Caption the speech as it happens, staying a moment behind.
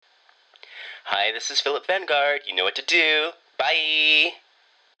Hi, this is Philip Vanguard. You know what to do. Bye.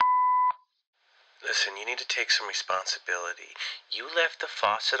 Listen, you need to take some responsibility. You left the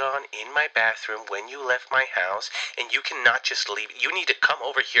faucet on in my bathroom when you left my house, and you cannot just leave it. You need to come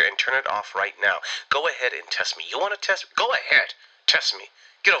over here and turn it off right now. Go ahead and test me. You want to test me? Go ahead. Test me.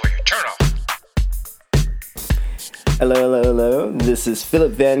 Get over here. Turn it off. Hello. This is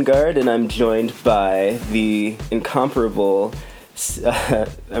Philip Vanguard, and I'm joined by the incomparable... I'm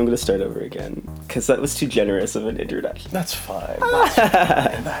going to start over again, because that was too generous of an introduction. That's fine.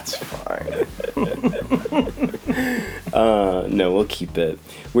 That's fine. No, we'll keep it.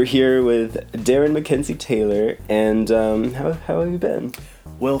 We're here with Darren Mackenzie Taylor, and how have you been?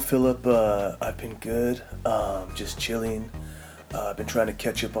 Well, Philip, I've been good. Just chilling. I've been trying to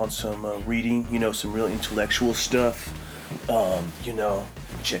catch up on some reading, some real intellectual stuff.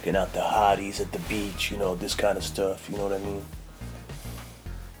 Checking out the hotties at the beach, this kind of stuff, you know what I mean?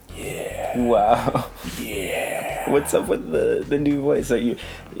 Yeah. Wow. Yeah. What's up with the new voice? Are you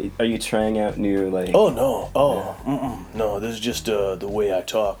trying out new, like... Oh, no. No, this is just the way I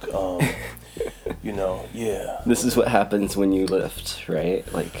talk. Yeah. This is what happens when you lift, right?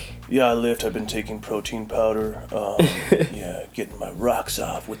 Like... Yeah, I lift. I've been taking protein powder. Yeah, getting my rocks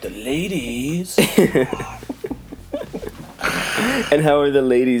off with the ladies. And how are the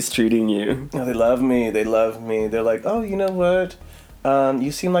ladies treating you? Oh, they love me. They're like, oh, you know what?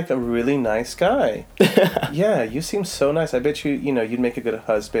 You seem like a really nice guy. Yeah, you seem so nice. I bet you'd make a good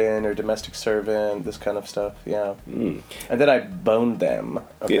husband or domestic servant, this kind of stuff. Yeah. And then I boned them.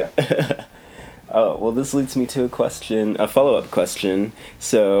 Okay. Yeah. Oh, well, this leads me to a follow-up question.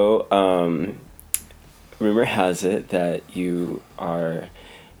 So, rumor has it that you are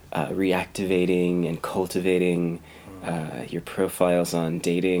reactivating and cultivating your profiles on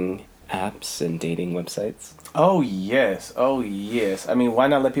dating apps and dating websites. Oh yes. I mean, why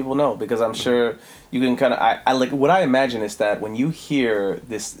not let people know? Because I'm sure you can kind of. I like what I imagine is that when you hear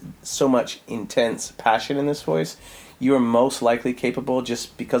this so much intense passion in this voice, you are most likely capable,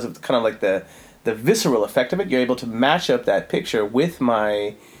 just because of kind of like the visceral effect of it. You're able to match up that picture with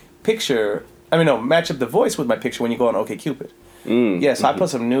my picture. Match up the voice with my picture when you go on OkCupid. Yeah, so I put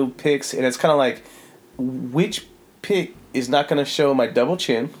some new pics, and it's kind of like, which pic is not going to show my double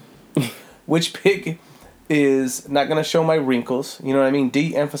chin? Which pic is not going to show my wrinkles? You know what I mean?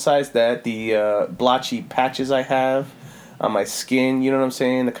 De-emphasize that, the blotchy patches I have on my skin, you know what I'm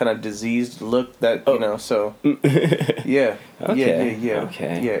saying? The kind of diseased look that, so... Yeah. Okay.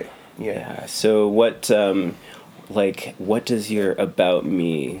 Yeah. Yeah. So what does your about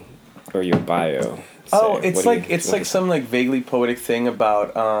me or your bio say? Oh, it's like some like vaguely poetic thing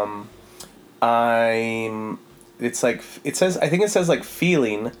about I think it says like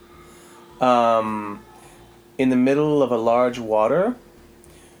feeling in the middle of a large water,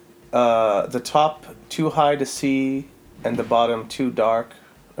 the top too high to see and the bottom too dark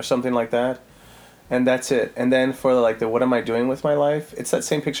or something like that. And that's it. And then for the what am I doing with my life? It's that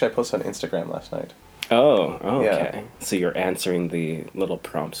same picture I posted on Instagram last night. Oh, okay. Yeah. So you're answering the little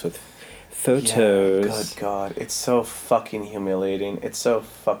prompts with photos. Yeah, good God. It's so fucking humiliating.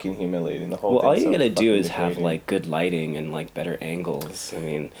 The whole Well, all you so gotta do is degrading. have like good lighting and like better angles. I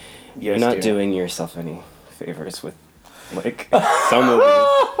mean, Yes, you're not dear. doing yourself any favors with like some of these.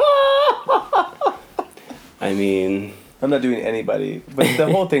 I mean, I'm not doing anybody, but the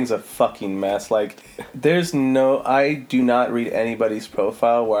whole thing's a fucking mess. Like, I do not read anybody's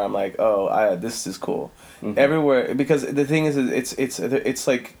profile where I'm like, oh, this is cool. Mm-hmm. Everywhere, because the thing is, it's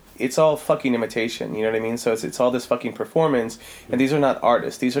like, it's all fucking imitation, you know what I mean? So it's all this fucking performance, and these are not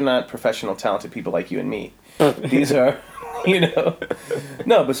artists. These are not professional, talented people like you and me. These are,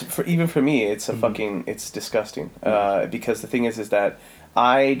 no, but even for me, it's a fucking, it's disgusting. Because the thing is that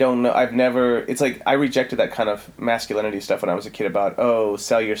I don't know. It's like I rejected that kind of masculinity stuff when I was a kid about,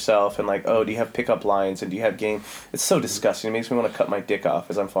 sell yourself and like, do you have pickup lines and do you have game? It's so disgusting. It makes me want to cut my dick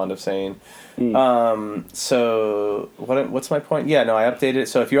off, as I'm fond of saying. So what's my point? Yeah, no, I updated it.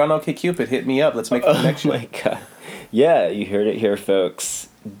 So if you're on OkCupid, hit me up. Let's make a connection. Oh my God. Yeah, you heard it here, folks.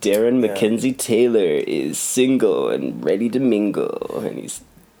 Darren Mackenzie Taylor is single and ready to mingle, and he's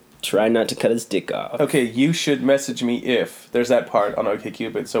trying not to cut his dick off. Okay, you should message me if. There's that part on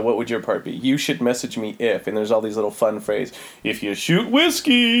OkCupid. So what would your part be? You should message me if. And there's all these little fun phrases. If you shoot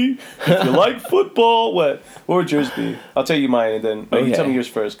whiskey. If you like football. What would yours be? I'll tell you mine and then... Okay. You tell me yours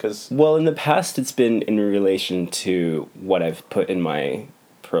first, because... Well, in the past, it's been in relation to what I've put in my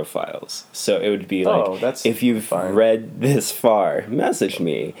profiles. So it would be like, if you've read this far, message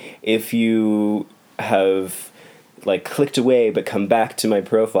me. If you have clicked away but come back to my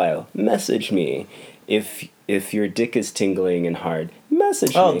profile, message me. If your dick is tingling and hard, message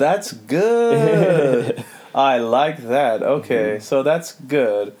message Oh, me. that's good. I like that. Okay, so that's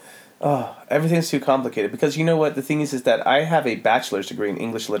good. Oh, everything's too complicated because you know what the thing is that I have a bachelor's degree in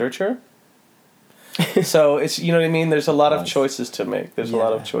English literature. So it's, you know what I mean. There's a lot of choices to make. There's a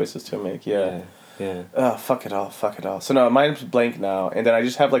lot of choices to make. Yeah. Oh, fuck it all. So no, mine's blank now, and then I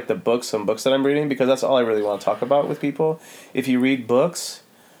just have like some books that I'm reading because that's all I really want to talk about with people. If you read books,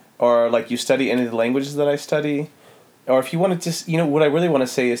 or like you study any of the languages that I study, or if you want to just, you know, what I really want to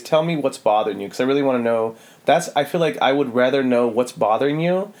say is tell me what's bothering you because I really want to know. I feel like I would rather know what's bothering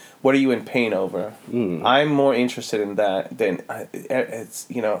you. What are you in pain over? I'm more interested in that than it's,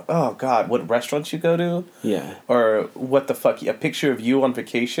 you know, oh God, what restaurants you go to? Yeah. Or what the fuck, a picture of you on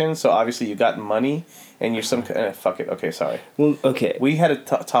vacation. So obviously you got money and you're some fuck it. Okay, sorry. Well, okay. We had a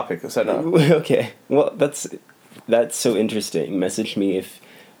topic, so no. Okay. Well, that's so interesting. Message me if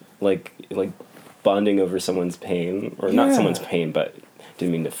like bonding over someone's pain, or not someone's pain, but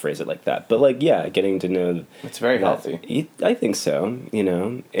didn't mean to phrase it like that. But like, yeah, getting to know. It's very healthy. I think so. You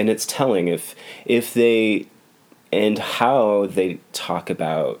know, and it's telling if they and how they talk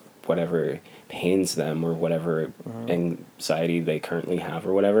about whatever pains them or whatever anxiety they currently have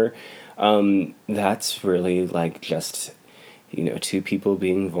or whatever. That's really like just, you know, two people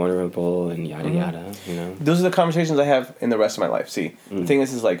being vulnerable and yada yada, you know. Those are the conversations I have in the rest of my life. See, the thing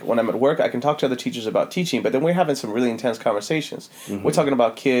is like when I'm at work, I can talk to other teachers about teaching, but then we're having some really intense conversations. We're talking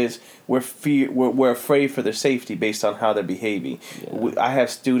about kids. We're afraid for their safety based on how they're behaving. Yeah. I have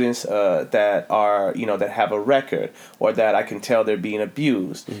students that are, you know, that have a record or that I can tell they're being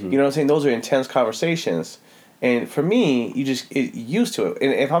abused. You know what I'm saying? Those are intense conversations. And for me, you just get used to it.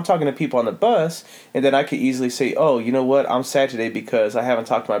 And if I'm talking to people on the bus, and then I could easily say, oh, you know what, I'm sad today because I haven't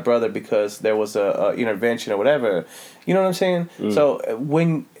talked to my brother because there was a intervention or whatever. You know what I'm saying? So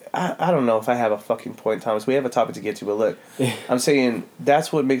when, I don't know if I have a fucking point, Thomas. We have a topic to get to, but look, I'm saying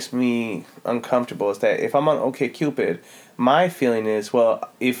that's what makes me uncomfortable is that if I'm on OkCupid, my feeling is, well,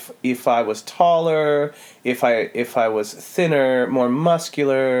 if I was taller, if I was thinner, more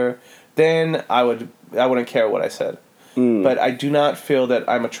muscular, then I wouldn't care what I said. But I do not feel that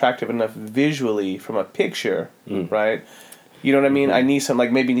I'm attractive enough visually from a picture, right? You know what I mean? I need some,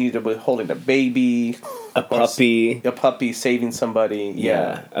 like, maybe need to be holding a baby. A puppy saving somebody.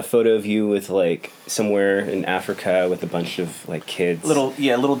 Yeah. A photo of you with, like, somewhere in Africa with a bunch of, like, kids.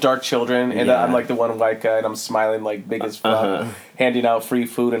 Little dark children. And I'm, like, the one white guy, and I'm smiling, like, big as fuck. Handing out free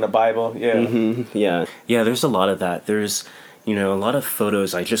food and a Bible. Yeah. Yeah. Yeah, there's a lot of that. There's, you know, a lot of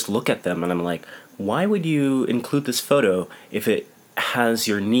photos, I just look at them, and I'm like, why would you include this photo if it has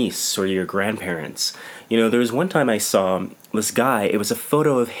your niece or your grandparents? You know, there was one time I saw this guy, it was a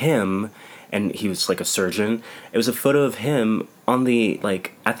photo of him, and he was like a surgeon. It was a photo of him on the,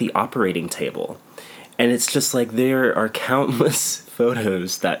 like, at the operating table. And it's just like there are countless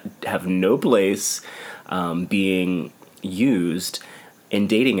photos that have no place being used in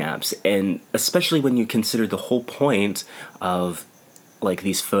dating apps. And especially when you consider the whole point of, like,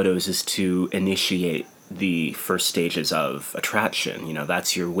 these photos is to initiate the first stages of attraction. You know,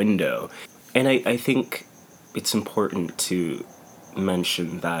 that's your window. And I think it's important to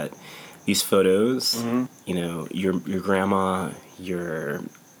mention that these photos, you know, your grandma, your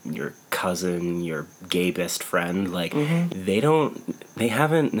cousin, your gay best friend, like, they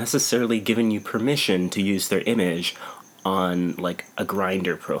haven't necessarily given you permission to use their image on, like, a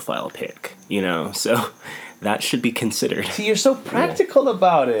Grindr profile pic, you know? So that should be considered. See, you're so practical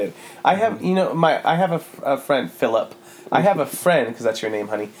about it. I have, you know, I have a friend, Philip. I have a friend, because that's your name,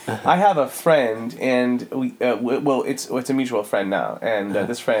 honey. I have a friend, and it's a mutual friend now, and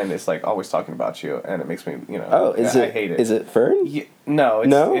this friend is, like, always talking about you, and it makes me, you know, I hate it. Is it Fern? Yeah, no,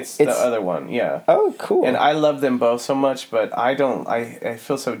 it's the other one, yeah. Oh, cool. And I love them both so much, but I don't, I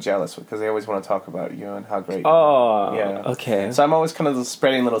feel so jealous because they always want to talk about you and how great you are. Yeah. Okay. So I'm always kind of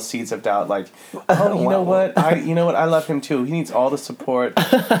spreading little seeds of doubt, like, oh, you know what, I love him too. He needs all the support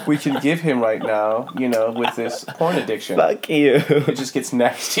we can give him right now, you know, with this porn addiction. Fuck you. It just gets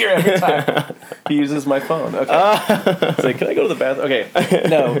nastier every time he uses my phone. Okay. It's like, can I go to the bathroom? Okay.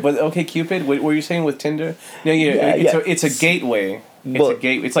 No, but OkCupid, what were you saying with Tinder? No, it's a gateway.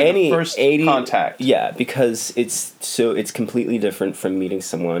 It's like a first contact. Yeah, because it's completely different from meeting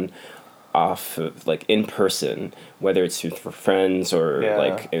someone off of, like, in person, whether it's for friends or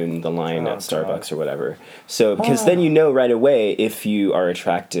like in the line at Starbucks or whatever. So because then you know right away if you are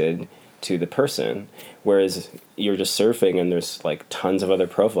attracted to the person, whereas you're just surfing and there's, like, tons of other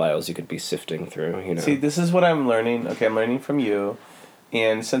profiles you could be sifting through, you know. See, this is what I'm learning. Okay, I'm learning from you.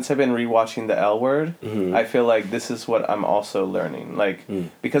 And since I've been rewatching The L Word, I feel like this is what I'm also learning. Like,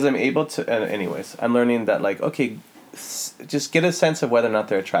 because I'm able to... anyways, I'm learning that, like, okay, just get a sense of whether or not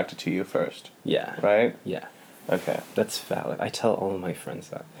they're attracted to you first. Yeah. Right? Yeah. Okay. That's valid. I tell all of my friends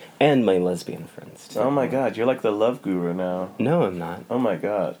that. And my lesbian friends, too. Oh my god, you're like the love guru now. No, I'm not. Oh my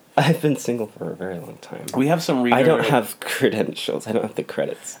god. I've been single for a very long time. We have some readers. I don't have credentials. I don't have the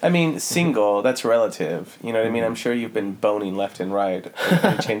credits. I mean, single, that's relative. You know what I mean? I'm sure you've been boning left and right.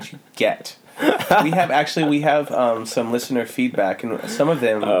 Any chance you get. We have some listener feedback, and some of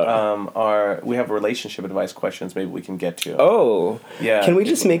them we have relationship advice questions maybe we can get to. Oh. Yeah. Can we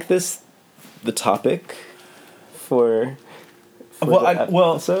just make this the topic for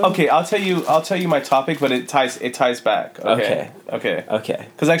okay, I'll tell you my topic, but it ties back. Okay.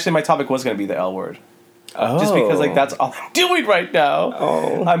 Because actually my topic was going to be the L word. Oh. Just because that's all I'm doing right now.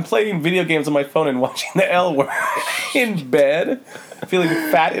 Oh. I'm playing video games on my phone and watching the L word in bed, feeling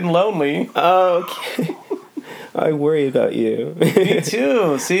fat and lonely. Okay. I worry about you. Me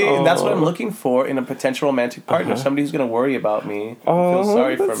too. See, and that's what I'm looking for in a potential romantic partner. Somebody who's going to worry about me. Feel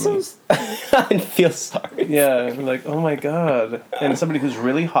sorry for me. I feel sorry. Yeah, like, oh my god. And somebody who's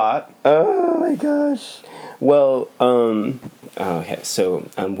really hot. Oh my gosh. Well, okay, so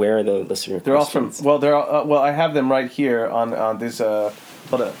where are the listener They're questions? all from, I have them right here on this,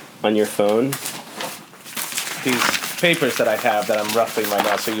 hold up. On your phone? These papers that I have that I'm ruffling right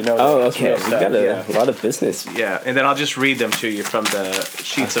now, so you know. Oh, okay. We got a lot of business. Yeah, and then I'll just read them to you from the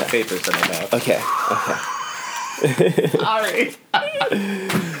sheets of papers that I have. Okay. Sorry.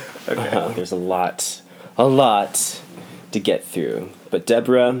 Okay. There's a lot to get through. But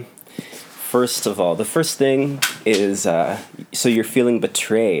Deborah, first of all, the first thing is, so you're feeling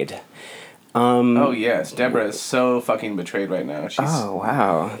betrayed. Oh yes, Deborah is so fucking betrayed right now. Oh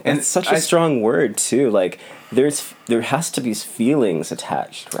wow, and it's such a strong word too. Like there has to be feelings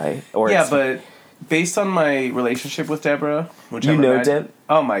attached, right? Or yeah, but based on my relationship with Deborah, which you know Deb.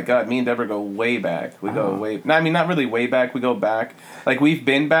 Oh my god, me and Deborah go way back. We go way. No, I mean not really way back. We go back. Like we've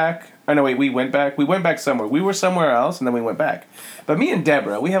been back. Oh no, wait, we went back. We went back somewhere. We were somewhere else, and then we went back. But me and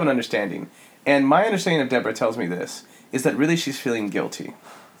Deborah, we have an understanding, and my understanding of Deborah tells me this is that really she's feeling guilty.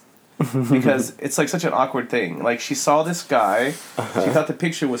 Because it's like such an awkward thing. Like she saw this guy, she thought the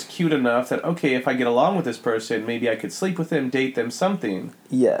picture was cute enough that okay, if I get along with this person, maybe I could sleep with him, date them, something.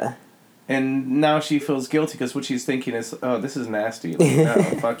 Yeah. And now she feels guilty because what she's thinking is, oh, this is nasty. Like, no,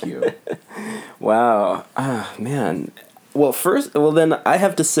 fuck you. Wow. Ah, man. Well, then I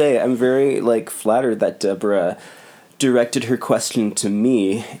have to say I'm very flattered that Deborah directed her question to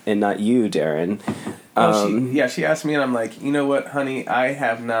me and not you, Darren. She asked me, and I'm like, you know what, honey, I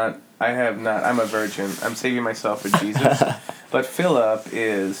have not. I'm a virgin. I'm saving myself for Jesus. But Philip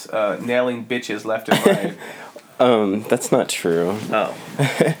is nailing bitches left and right. That's not true. Oh,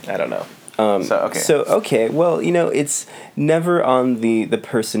 I don't know. Okay. Well, it's never on the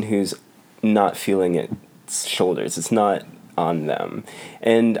person who's not feeling it's shoulders. It's not on them,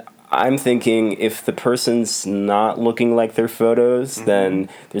 and I'm thinking if the person's not looking like their photos, then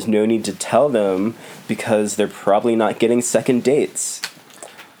there's no need to tell them because they're probably not getting second dates.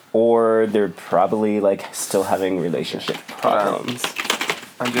 Or they're probably still having relationship problems.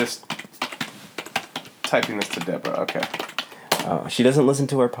 I'm just typing this to Deborah, okay. Oh, she doesn't listen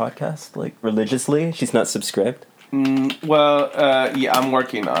to our podcast religiously? She's not subscribed? Yeah, I'm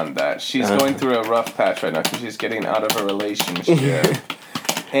working on that. She's going through a rough patch right now because she's getting out of a relationship.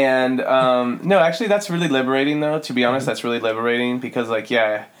 And, no, actually, that's really liberating, though. To be honest, that's really liberating because,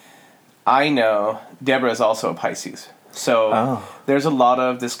 I know Deborah is also a Pisces. So there's a lot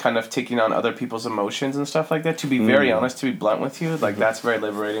of this kind of taking on other people's emotions and stuff like that. To be very honest, to be blunt with you, that's very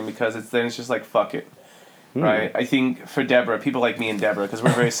liberating because it's just fuck it. Right? I think for Deborah, people like me and Deborah, because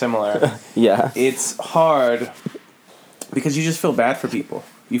we're very similar. Yeah. It's hard because you just feel bad for people.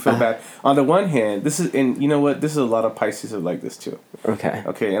 You feel bad. On the one hand, and you know what? This is a lot of Pisces are like this too. Okay.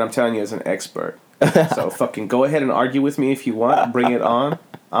 Okay, and I'm telling you as an expert. So fucking go ahead and argue with me if you want. Bring it on.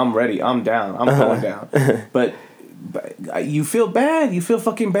 I'm ready. I'm down. I'm going down. But you feel bad. You feel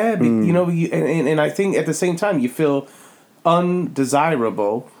fucking bad. And I think at the same time you feel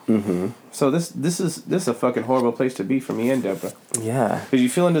undesirable. So this is a fucking horrible place to be for me and Deborah. Yeah. Because you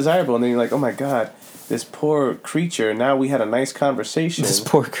feel undesirable, and then you're like, oh my god, this poor creature. Now we had a nice conversation. This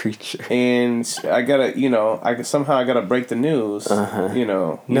poor creature. And I gotta, I gotta break the news.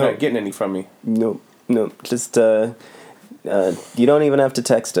 You're not getting any from me. Nope. Just you don't even have to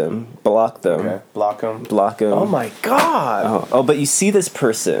text them. Block them. Okay. Block them. Oh my god. Oh, but you see this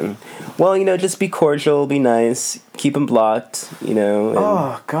person. Well, just be cordial, be nice, keep them blocked,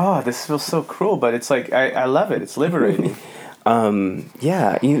 Oh god, this feels so cruel, but it's I love it. It's liberating.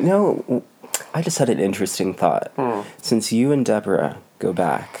 Yeah, I just had an interesting thought. Since you and Deborah go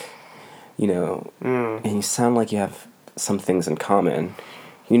back, you know, and you sound like you have some things in common.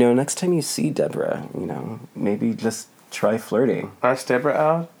 You know, next time you see Deborah, you know, maybe just try flirting. Ask Deborah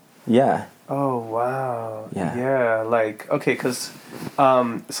out? Yeah. Oh, wow. Yeah. Yeah, like, okay, because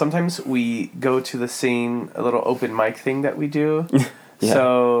sometimes we go to the same little open mic thing that we do. Yeah.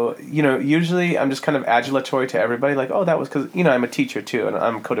 So, you know, usually I'm just kind of adulatory to everybody. Like, oh, that was because, you know, I'm a teacher too, and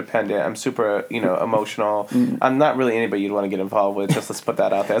I'm codependent. I'm super, you know, emotional. I'm not really anybody you'd want to get involved with. Just let's put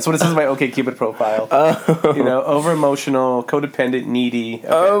that out there. That's what it says in my OkCupid profile. Oh. You know, over emotional, codependent, needy. Okay.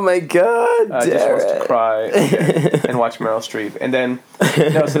 Oh my God, Darren. Just wants to cry and watch Meryl Streep. And then,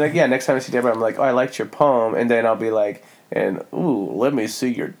 no, so like, yeah, next time I see Deborah, I'm like, oh, I liked your poem. And then I'll be like, and ooh, let me see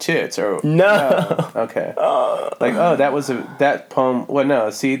your tits. Or no, okay, like that was that poem. Well, no,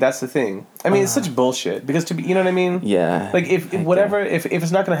 see, that's the thing. I mean, it's such bullshit because to be, you know what I mean? Yeah. Like if whatever, if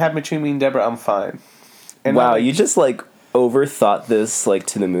it's not gonna happen between me and Deborah, I'm fine. And wow, like, you just like overthought this like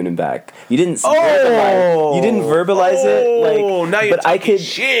to the moon and back. You didn't verbalize. You didn't verbalize it. Like, now you're talking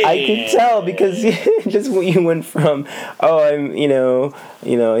shit. I could tell because you went from I'm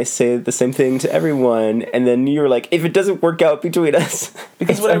I say the same thing to everyone, and then you were like, if it doesn't work out between us,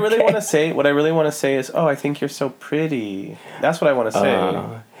 because what I really want to say is, I think you're so pretty. That's what I want to say.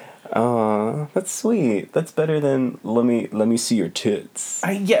 Oh, that's sweet. That's better than let me see your tits.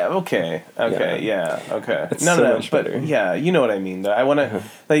 Okay. That's No, much but better. Yeah, you know what I mean. Though I want to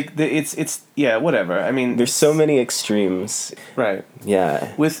it's whatever. I mean, there's so many extremes. Right.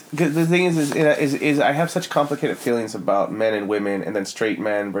 Yeah. The thing is I have such complicated feelings about men and women, and then straight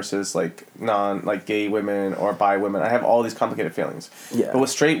men versus like gay women or bi women. I have all these complicated feelings. Yeah. But with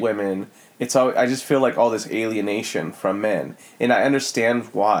straight women, I just feel like all this alienation from men, and I understand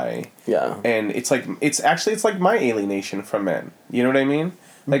why. Yeah. And it's like my alienation from men. You know what I mean?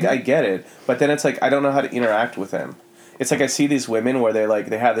 Like I get it, but then it's like I don't know how to interact with them. It's like I see these women where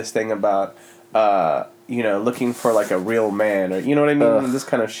they have this thing about looking for like a real man, or you know what I mean, this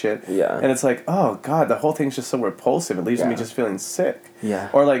kind of shit. Yeah. And it's like, oh God, the whole thing's just so repulsive. It leaves me just feeling sick.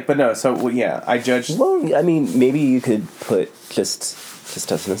 Yeah. Or like, but no. So I judged. Well, I mean, maybe you could put just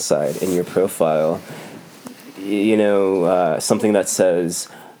as an aside in your profile, something that says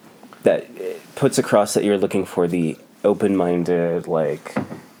that puts across that you're looking for the open-minded, like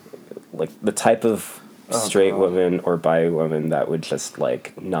the type of straight woman or bi woman that would just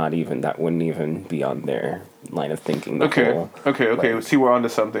that wouldn't even be on their line of thinking. Okay. See, we're onto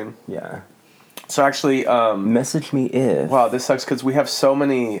something. Yeah. So actually, message me if. Wow, this sucks because we have so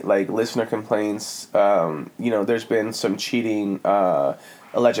many listener complaints. There's been some cheating,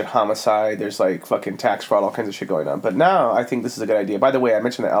 alleged homicide. There's fucking tax fraud, all kinds of shit going on. But now I think this is a good idea. By the way, I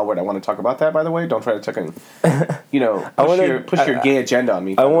mentioned the L word. I want to talk about that. By the way, don't try to tuck any, push your gay agenda on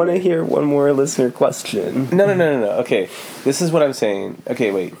me. I want to hear one more listener question. No. Okay, this is what I'm saying.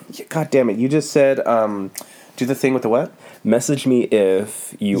 Okay, wait. God damn it! You just said do the thing with the what? Message me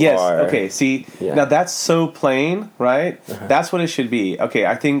if you are. Yes, okay, see, now that's so plain, right? Uh-huh. That's what it should be. Okay,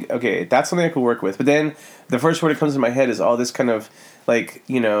 I think, that's something I could work with. But then the first word that comes to my head is all this kind of, all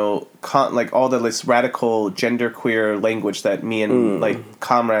this radical genderqueer language that me and,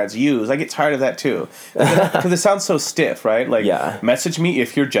 comrades use. I get tired of that, too. Because it sounds so stiff, right? Message me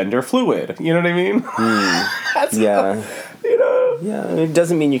if you're gender fluid. You know what I mean? Yeah, it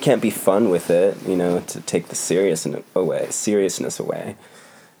doesn't mean you can't be fun with it, to take the seriousness away.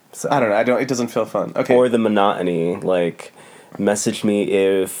 So I don't know. It doesn't feel fun. Okay. Or the monotony, message me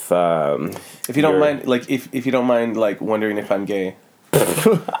if you don't mind, if you don't mind, wondering if I'm gay,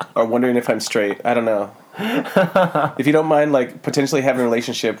 or wondering if I'm straight. I don't know. If you don't mind, potentially having a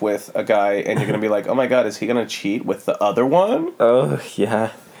relationship with a guy, and you're gonna be like, oh my God, is he gonna cheat with the other one? Oh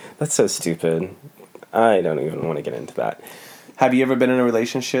yeah, that's so stupid. I don't even want to get into that. Have you ever been in a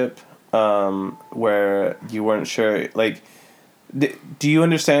relationship where you weren't sure? Do you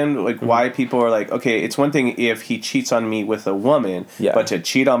understand why people are okay, it's one thing if he cheats on me with a woman, but to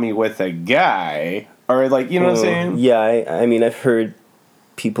cheat on me with a guy, or you know what I'm saying? Yeah, I mean, I've heard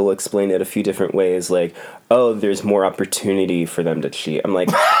people explain it a few different ways. There's more opportunity for them to cheat. I'm like,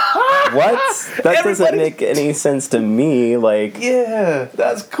 what? That doesn't make any sense to me. Yeah,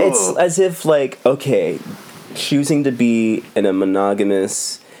 that's cool. It's as if choosing to be in a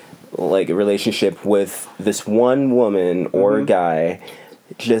monogamous relationship with this one woman or guy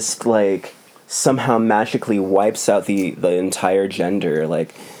just somehow magically wipes out the entire gender.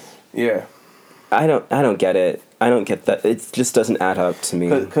 Yeah, I don't get it. I don't get that. It just doesn't add up to me.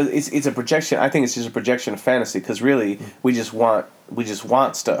 Because it's a projection. I think it's just a projection of fantasy. Because really, we just want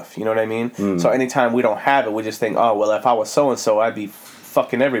stuff. You know what I mean? So anytime we don't have it, we just think, oh well, if I was so and so, I'd be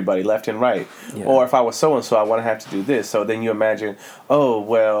fucking everybody left and right. Yeah. Or if I was so and so, I want to have to do this. So then you imagine, oh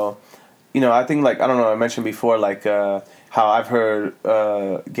well, I think like I don't know. I mentioned before like how I've heard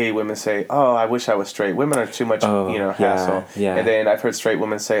gay women say, "Oh, I wish I was straight. Women are too much, hassle." Yeah. And then I've heard straight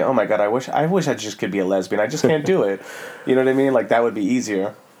women say, "Oh my God, I wish I just could be a lesbian. I just can't do it." You know what I mean? Like that would be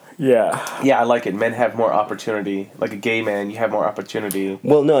easier. Yeah. Yeah, I like it. Men have more opportunity. Like a gay man, you have more opportunity.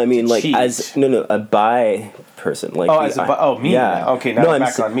 Well, no, I mean like cheat. a bi person. Like me. Yeah. Okay, now No, I'm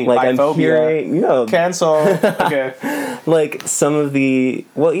back on me. Like Biphobia. I'm hearing, Cancel. Okay. like some of the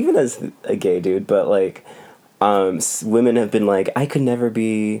even as a gay dude, but like women have been like, I could never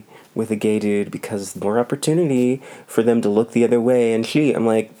be with a gay dude because more opportunity for them to look the other way and cheat. I'm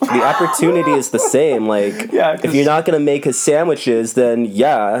like, the opportunity is the same. Like, if you're not gonna make his sandwiches, then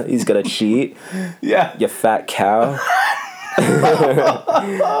yeah, he's gonna cheat. Yeah, you fat cow.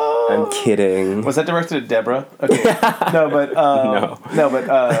 I'm kidding. Was that directed at Deborah? Okay. No, but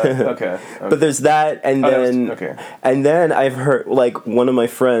okay. But there's that, and then I've heard like one of my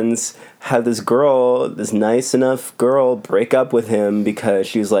friends had this nice enough girl, break up with him because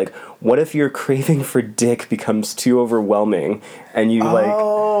she was like, "What if your craving for dick becomes too overwhelming, and you like?"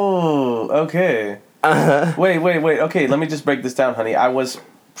 Oh, okay. Wait. Okay, let me just break this down, honey. I was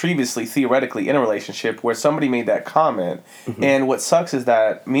previously theoretically in a relationship where somebody made that comment, and what sucks is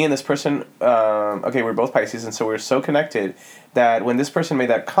that me and this person we're both Pisces, and so we're so connected that when this person made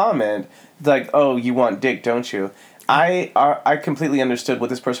that comment, like, "Oh, you want dick, don't you?" I completely understood what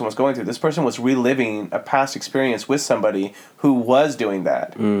this person was going through. This person was reliving a past experience with somebody who was doing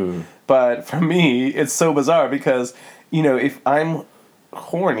that. But for me, it's so bizarre because if I'm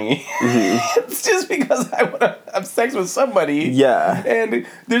horny, it's just because I want to have sex with somebody. Yeah. And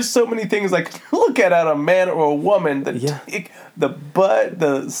there's so many things like look at a man or a woman, the butt,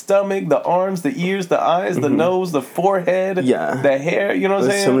 the stomach, the arms, the ears, the eyes, the nose, the forehead, the hair, you know what I'm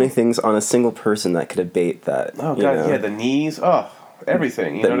saying? There's so many things on a single person that could abate that. Oh God, yeah, the knees,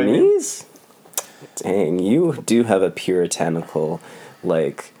 everything, you know what I mean? The knees? Dang, you do have a puritanical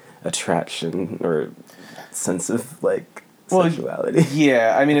like attraction or sense of like sexuality.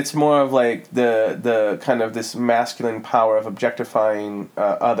 Yeah, I mean, it's more of like the kind of this masculine power of objectifying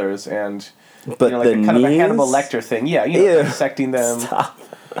others and but like kind of a Hannibal Lecter thing. Yeah, dissecting them. Stop.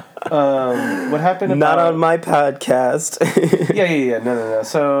 What happened? Not on my podcast. Yeah. No.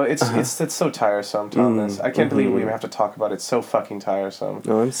 So it's so tiresome, Thomas. I can't believe we even have to talk about it. It's so fucking tiresome.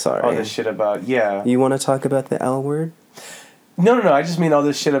 Oh, I'm sorry. All this shit about You want to talk about the L word? No. I just mean all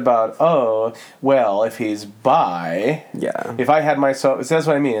this shit about, if he's bi. Yeah. If I had myself... That's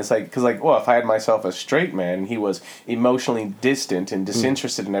what I mean. It's like... Because, if I had myself a straight man, and he was emotionally distant and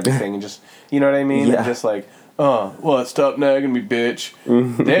disinterested in everything, and just... You know what I mean? Yeah. And just like, stop nagging me, bitch.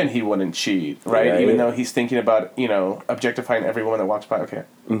 Then he wouldn't cheat, right? Even though he's thinking about, objectifying every woman that walks by. Okay.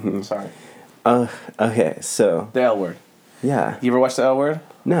 Sorry. Okay, so... The L word. Yeah. You ever watch The L Word?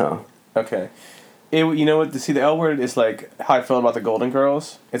 No. Okay. You know what? To see the L Word is like how I feel about the Golden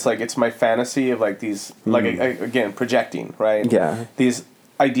Girls. It's like it's my fantasy of like these again projecting, right? Yeah. These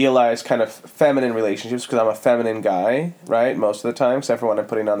idealized kind of feminine relationships because I'm a feminine guy, right? Most of the time, except for when I'm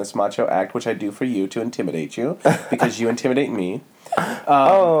putting on this macho act, which I do for you to intimidate you because you intimidate me.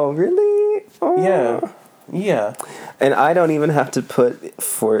 Oh, really? Oh. Yeah. And I don't even have to put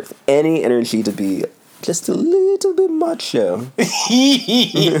forth any energy to be just a little bit macho.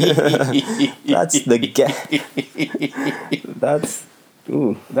 That's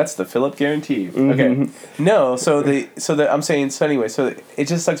That's the Philip guarantee. Okay. No, I'm saying so it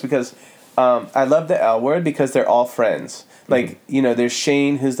just sucks because I love the L Word because they're all friends. Like, there's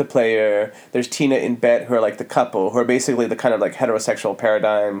Shane, who's the player. There's Tina and Bet, who are like the couple, who are basically the kind of like heterosexual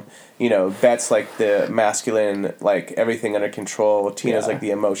paradigm. Bet's like the masculine, like everything under control. Tina's like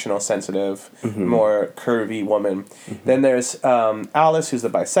the emotional, sensitive, more curvy woman. Then there's Alice, who's the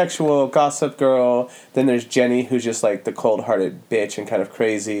bisexual, gossip girl. Then there's Jenny, who's just like the cold-hearted bitch and kind of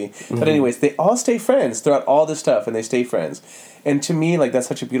crazy. But anyways, they all stay friends throughout all this stuff, and they stay friends. And to me, like, that's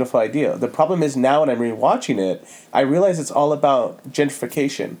such a beautiful idea. The problem is now when I'm rewatching it, I realize it's all about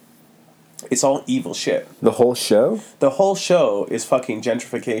gentrification. It's all evil shit. The whole show? The whole show is fucking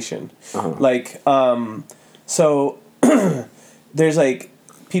gentrification. Like, so there's like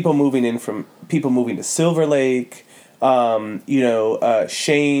people moving to Silver Lake.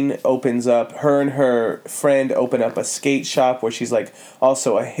 Shane opens up, her and her friend open up a skate shop where she's like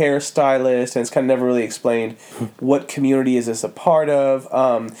also a hairstylist, and it's kind of never really explained what community is this a part of.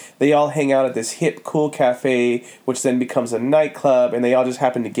 They all hang out at this hip, cool cafe, which then becomes a nightclub, and they all just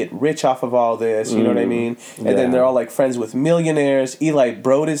happen to get rich off of all this, you know what I mean? And then they're all like friends with millionaires. Eli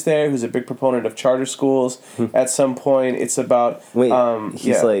Broad is there, who's a big proponent of charter schools. At some point, it's about... Wait,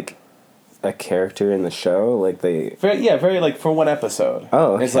 he's like... a character in the show? Like they... Very like for one episode.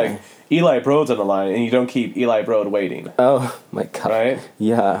 Oh, okay. It's like Eli Broad's on the line, and you don't keep Eli Broad waiting. Oh, my God. Right?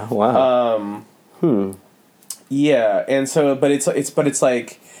 Yeah, wow. Yeah, and so, but it's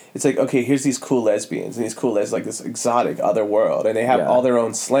like, okay, here's these cool lesbians, and these cool like this exotic other world, and they have all their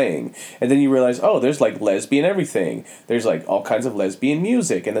own slang, and then you realize, oh, there's like lesbian everything. There's like all kinds of lesbian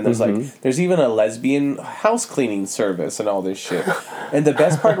music, and then there's like, there's even a lesbian house cleaning service and all this shit. And the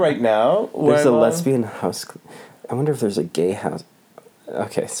best part right now, there's a lesbian house. I wonder if there's a gay house.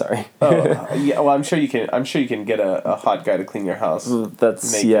 Okay, sorry. Oh, yeah. Well, I'm sure you can get a hot guy to clean your house.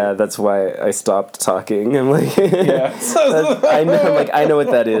 That's naked. That's why I stopped talking. I'm like, yeah. I know. I'm like, I know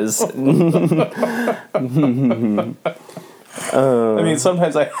what that is. I mean,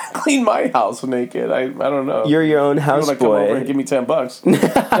 sometimes I clean my house naked. I don't know. You're your own house boy. Come over and give me $10.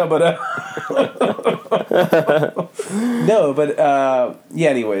 No, but no, but yeah.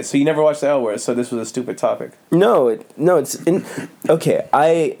 Anyway, so you never watched the L Word, so this was a stupid topic. No, it's okay.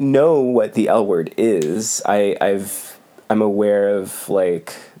 I know what the L Word is. I'm aware of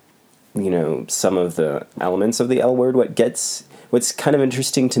like, you know, some of the elements of the L Word. What's kind of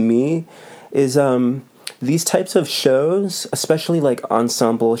interesting to me is these types of shows, especially like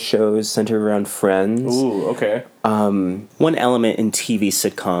ensemble shows centered around friends. Ooh, okay. One element in TV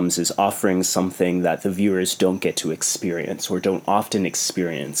sitcoms is offering something that the viewers don't get to experience or don't often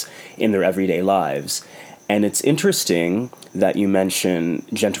experience in their everyday lives. And it's interesting that you mention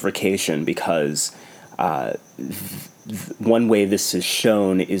gentrification because one way this is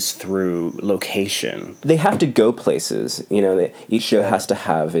shown is through location. They have to go places, you know. Each show has to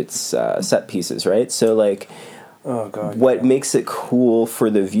have its set pieces, right? So, like, oh God, what makes it cool for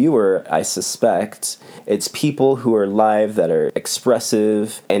the viewer, I suspect, it's people who are live that are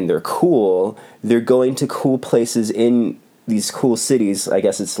expressive and they're cool. They're going to cool places in these cool cities. I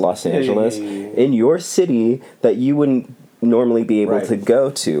guess it's Los Angeles. In your city that you wouldn't normally be able to go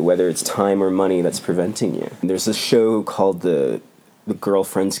to, whether it's time or money that's preventing you. There's a show called the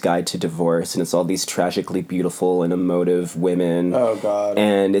Girlfriend's Guide to Divorce, and it's all these tragically beautiful and emotive women. Oh God!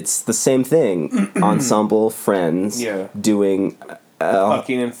 And it's the same thing. Ensemble friends doing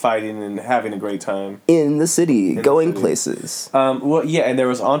fucking and fighting and having a great time in the city, going places. Well, yeah, and there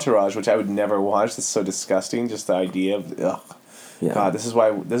was Entourage, which I would never watch. That's so disgusting. Just the idea of ugh. Yeah. God, this is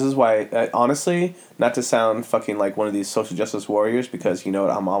why. Honestly, not to sound fucking like one of these social justice warriors, because you know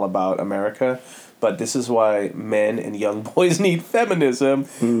what, I'm all about America, but this is why men and young boys need feminism.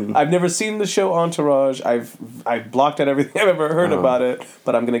 I've never seen the show Entourage. I've blocked out everything I've ever heard about it,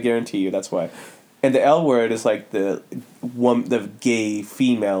 but I'm gonna guarantee you that's why. And the L Word is like the gay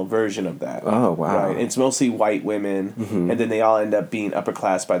female version of that. Oh wow! Right, and it's mostly white women, and then they all end up being upper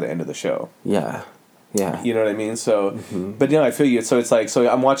class by the end of the show. Yeah. Yeah. You know what I mean? So, but you know, I feel you. So it's like, so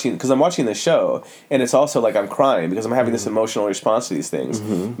I'm watching the show, and it's also like I'm crying because I'm having this emotional response to these things.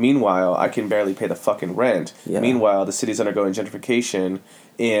 Meanwhile, I can barely pay the fucking rent. Yeah. Meanwhile, the city's undergoing gentrification,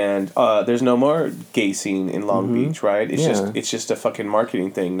 and there's no more gay scene in Long Beach, right? It's just a fucking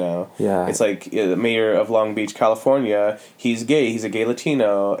marketing thing now. Yeah. It's like the mayor of Long Beach, California, he's gay, he's a gay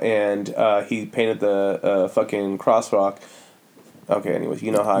Latino, and he painted the fucking crosswalk. Okay, anyways,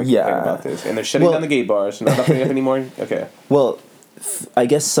 you know how I complain about this. And they're shutting down the gay bars, so not opening up anymore? Okay. Well, I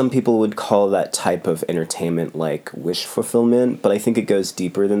guess some people would call that type of entertainment like wish fulfillment, but I think it goes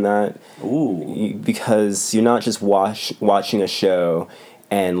deeper than that. Ooh. Because you're not just watching a show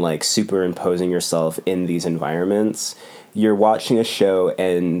and like superimposing yourself in these environments. You're watching a show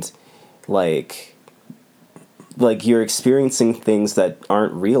and like you're experiencing things that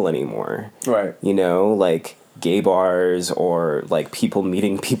aren't real anymore. Right. You know, like gay bars or like people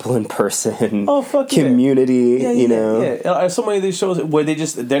meeting people in person. Oh fuck community, you know. Yeah. So many of these shows where they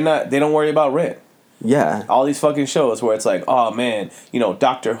don't worry about rent. Yeah. All these fucking shows where it's like, oh man, you know,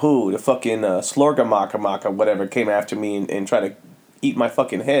 Doctor Who, the fucking Slorgamaka whatever came after me and tried to eat my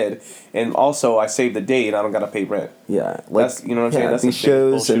fucking head, and also I saved the day and I don't gotta pay rent. Yeah. Like, that's, you know what I'm saying? That's these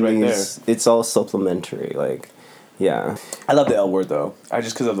shows and right these there. It's all supplementary, like yeah. I love the L Word though.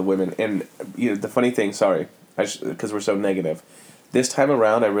 Just because of the women. And you know, the funny thing, sorry, because we're so negative. This time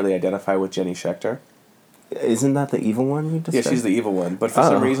around, I really identify with Jenny Schechter. Isn't that the evil one you just said? Yeah, she's the evil one. But for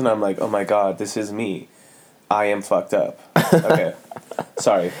some reason, I'm like, oh my God, this is me. I am fucked up. Okay.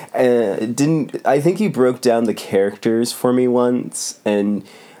 Sorry. I think you broke down the characters for me once, and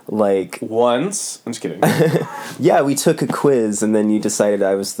like... Once? I'm just kidding. Yeah, we took a quiz, and then you decided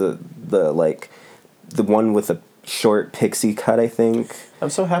I was the one with a short pixie cut, I think. I'm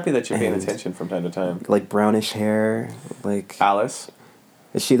so happy that you're paying attention from time to time. Like brownish hair, like... Alice.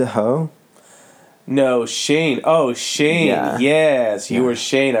 Is she the hoe? No, Shane. Oh, Shane. Yeah. Yes, you were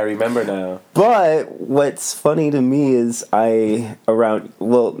Shane. I remember now. But what's funny to me is maybe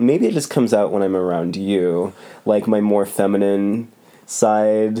it just comes out when I'm around you. Like my more feminine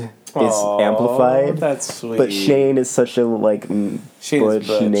side is amplified. That's sweet. But Shane is such a Shane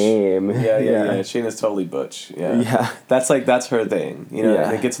butch name. Yeah. Shane is totally butch. Yeah. That's her thing. You know,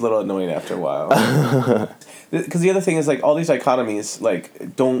 and it gets a little annoying after a while. Because the other thing is, like, all these dichotomies,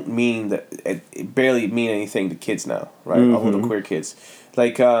 like, don't mean that it barely mean anything to kids now, right? Mm-hmm. All little queer kids,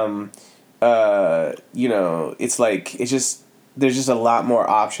 like, you know, it's like there's just a lot more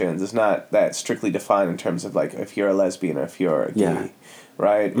options. It's not that strictly defined in terms of like if you're a lesbian or if you're gay. Yeah.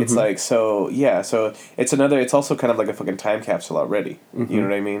 Right? Mm-hmm. It's like, so it's also kind of like a fucking time capsule already. Mm-hmm. You know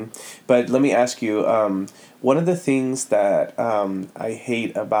what I mean? But let me ask you, one of the things that I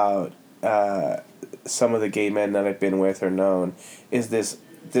hate about some of the gay men that I've been with or known is this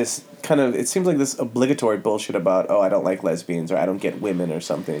kind of, it seems like this obligatory bullshit about, I don't like lesbians or I don't get women or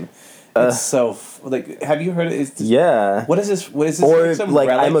something. It's so have you heard it? Yeah. What is this? Or some like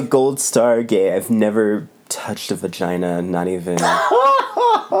relic? I'm a gold star gay. I've never touched a vagina, not even.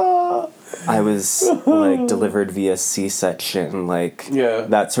 I was like delivered via C-section,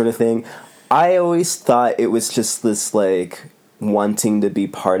 that sort of thing. I always thought it was just this like wanting to be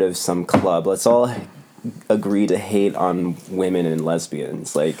part of some club. Let's all agree to hate on women and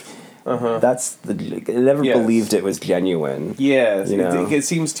lesbians. Like, that's I never believed it was genuine. Yes, you know? It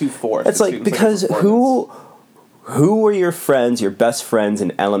seems too forced. It's like, because who were your friends, your best friends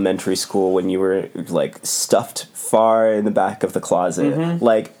in elementary school when you were like stuffed far in the back of the closet? Mm-hmm.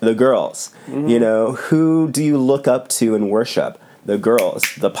 Like the girls, you know, who do you look up to and worship? The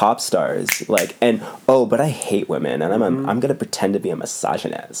girls, the pop stars, but I hate women, and I'm gonna pretend to be a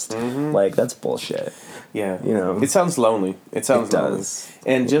misogynist. Like, that's bullshit. Yeah, you know, it sounds lonely. It sounds lonely. Does.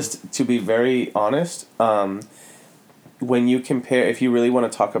 And just to be very honest, when you compare, if you really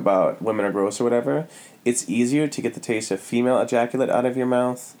want to talk about women are gross or whatever, it's easier to get the taste of female ejaculate out of your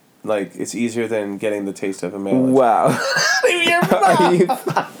mouth. Like, it's easier than getting the taste of a male. Wow.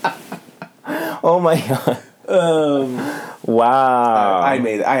 Oh my god. Wow. I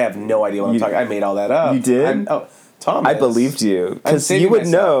have no idea what I'm talking. I made all that up. You did? Tom. I believed you, because you would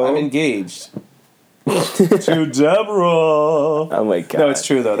know. I'm engaged. To Deborah. Oh my god. No, it's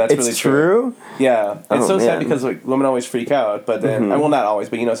true though. That's really true. Yeah, it's so sad because like women always freak out, but then well, not always,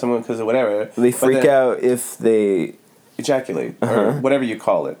 but you know, someone because of whatever. They freak out if they ejaculate or whatever you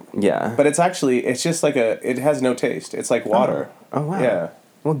call it. Yeah. But it's just like it has no taste. It's like water. Oh wow. Yeah.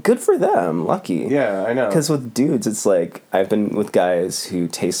 Well, good for them. Lucky. Yeah, I know. Because with dudes, it's like, I've been with guys who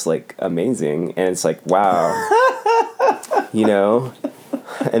taste like amazing, and it's like, wow. You know?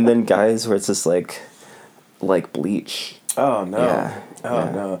 And then guys where it's just like bleach. Oh, no. Yeah.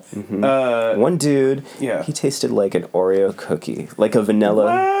 No. Mm-hmm. One dude, he tasted like an Oreo cookie. Like a vanilla.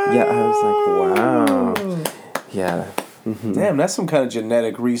 What? Yeah, I was like, wow. Yeah. Mm-hmm. Damn, that's some kind of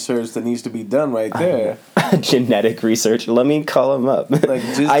genetic research that needs to be done right there. Genetic research. Let me call him up. Like,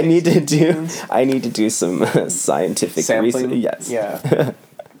 I need to do some scientific research. Yes. Yeah.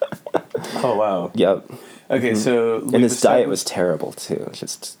 Oh wow. Yep. Okay, so and his diet was terrible too.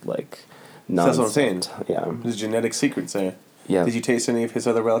 Just like that's what I'm saying. Yeah. There's genetic secrets there. Yeah. Did you taste any of his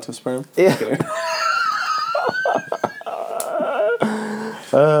other relative sperm? Yeah.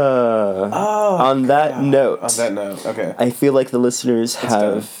 On that note, okay. I feel like the listeners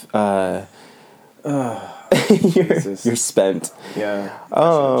have you're spent. Yeah. Oh.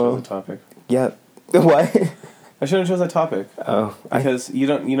 I should have chosen a topic. Yep. What? I shouldn't choose that topic. Oh. Because you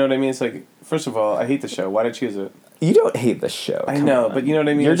know what I mean? It's like, first of all, I hate the show. Why did I choose it? You don't hate the show. I know, but you know what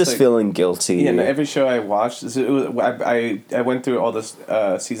I mean? You're just feeling guilty. Yeah, no, every show I watched, I went through all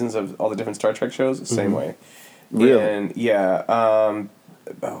the seasons of all the different Star Trek shows the same way. Really? And yeah, oh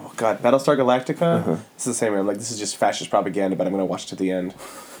god, Battlestar Galactica. It's the same way. I'm like, this is just fascist propaganda, but I'm gonna watch it to the end.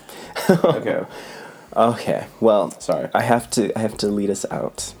 Okay. Okay. Well, sorry. I have to lead us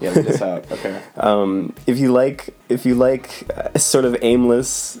out. Yeah, lead us out. Okay. If you like a sort of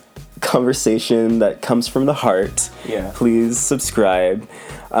aimless conversation that comes from the heart, please subscribe,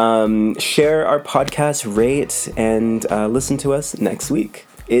 share our podcast, rate, and listen to us next week.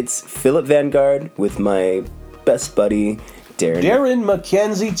 It's Philip Vanguard with my best buddy Darren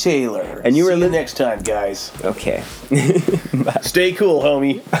Mackenzie Taylor. And you were See you next time, guys. Okay. Stay cool,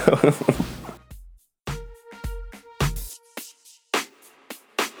 homie.